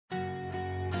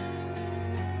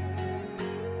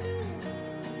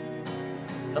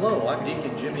Hello, I'm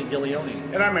Deacon Jimmy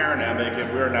Gillioni. And I'm Aaron Emick,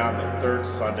 and we're now on the third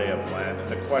Sunday of Lent. And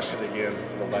the question again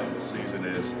for the Lenten season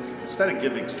is, instead of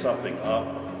giving something up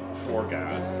for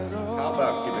God, how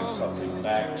about giving something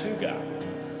back to God?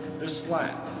 This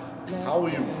Lent, how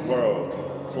will you grow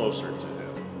closer to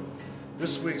Him?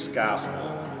 This week's Gospel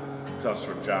comes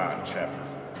from John chapter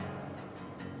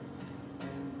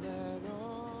 4.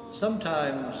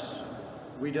 Sometimes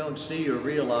we don't see or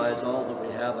realize all that we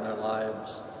have in our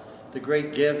lives, the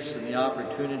great gifts and the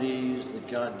opportunities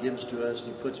that God gives to us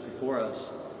and He puts before us.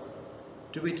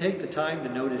 Do we take the time to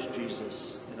notice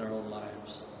Jesus in our own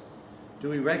lives? Do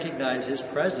we recognize His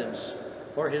presence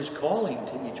or His calling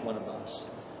to each one of us?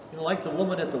 Like the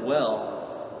woman at the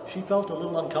well, she felt a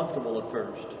little uncomfortable at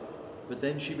first, but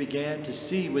then she began to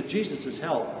see, with Jesus'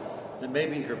 help, that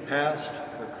maybe her past,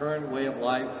 her current way of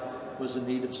life was in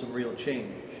need of some real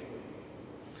change.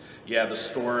 Yeah, the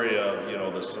story of,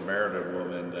 the Samaritan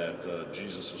woman that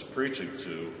Jesus was preaching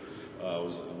to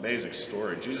was an amazing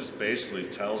story. Jesus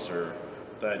basically tells her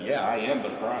that, I am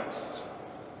the Christ.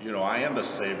 I am the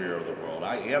Savior of the world.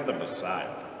 I am the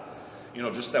Messiah.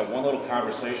 Just that one little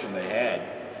conversation they had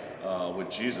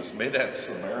with Jesus made that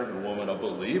Samaritan woman a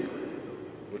believer,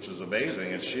 which is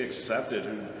amazing. And she accepted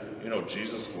who,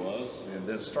 Jesus was, and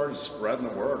then started spreading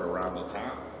the word around the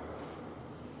town.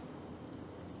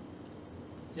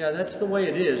 Yeah, that's the way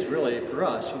it is, really, for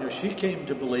us. She came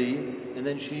to believe, and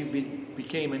then she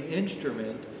became an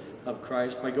instrument of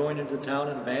Christ by going into town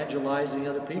and evangelizing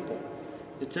other people.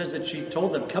 It says that she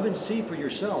told them, come and see for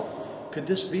yourself. Could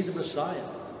this be the Messiah?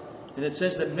 And it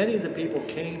says that many of the people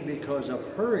came because of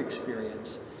her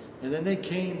experience, and then they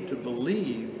came to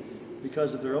believe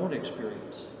because of their own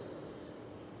experience.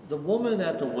 The woman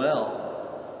at the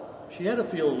well, she had to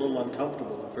feel a little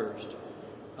uncomfortable at first,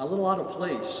 a little out of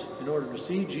place in order to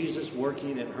see Jesus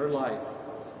working in her life,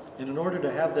 and in order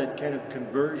to have that kind of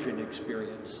conversion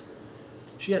experience.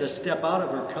 She had to step out of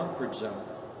her comfort zone.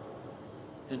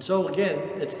 And so again,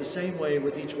 it's the same way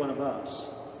with each one of us.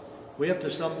 We have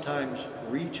to sometimes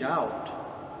reach out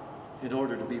in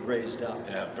order to be raised up.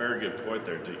 Yeah, very good point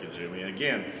there, Deacon Jimmy. And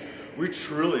again, we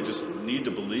truly just need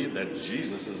to believe that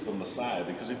Jesus is the Messiah,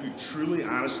 because if you truly,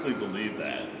 honestly believe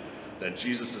that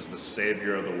Jesus is the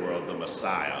Savior of the world, the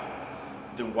Messiah,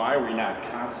 then why are we not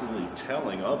constantly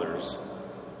telling others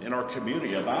in our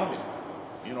community about Him?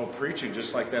 Preaching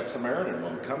just like that Samaritan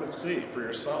woman. Come and see for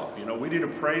yourself. We need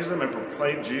to praise Him and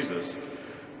proclaim Jesus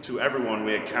to everyone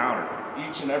we encounter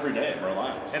each and every day of our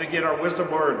lives. And again, our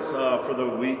wisdom words for the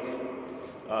week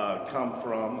come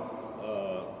from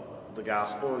the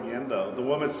Gospel. Again, the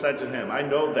woman said to Him, I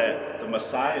know that the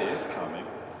Messiah is coming,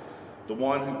 the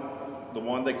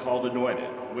one they called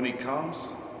Anointed. When He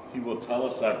comes, He will tell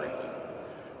us everything.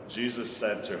 Jesus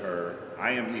said to her, I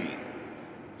am He,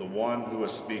 the one who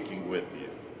is speaking with you.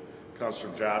 It comes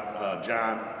from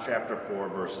John chapter 4,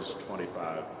 verses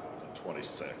 25 to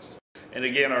 26. And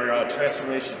again, our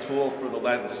transformation tool for the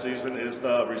Lenten season is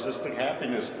the Resisting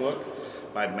Happiness book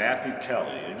by Matthew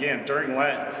Kelly. Again, during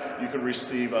Lent, you can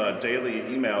receive daily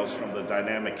emails from the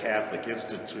Dynamic Catholic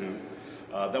Institute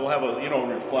that will have a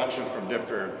reflection from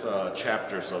different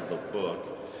chapters of the book.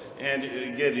 And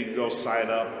again, you can go sign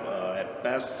up at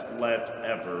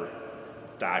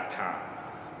bestlentever.com.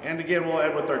 And again, we'll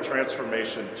end with our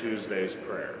Transformation Tuesday's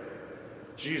prayer.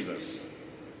 Jesus,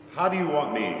 how do you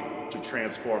want me to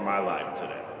transform my life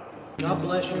today? God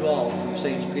bless you all from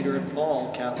St. Peter and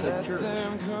Paul Catholic Church,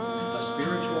 a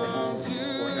spiritual home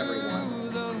for everyone.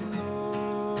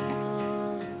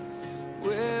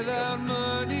 Without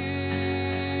money,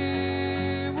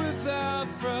 without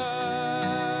price,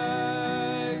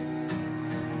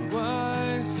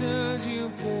 why should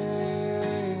you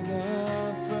pay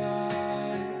the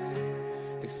price?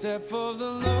 Except for the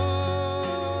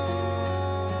Lord.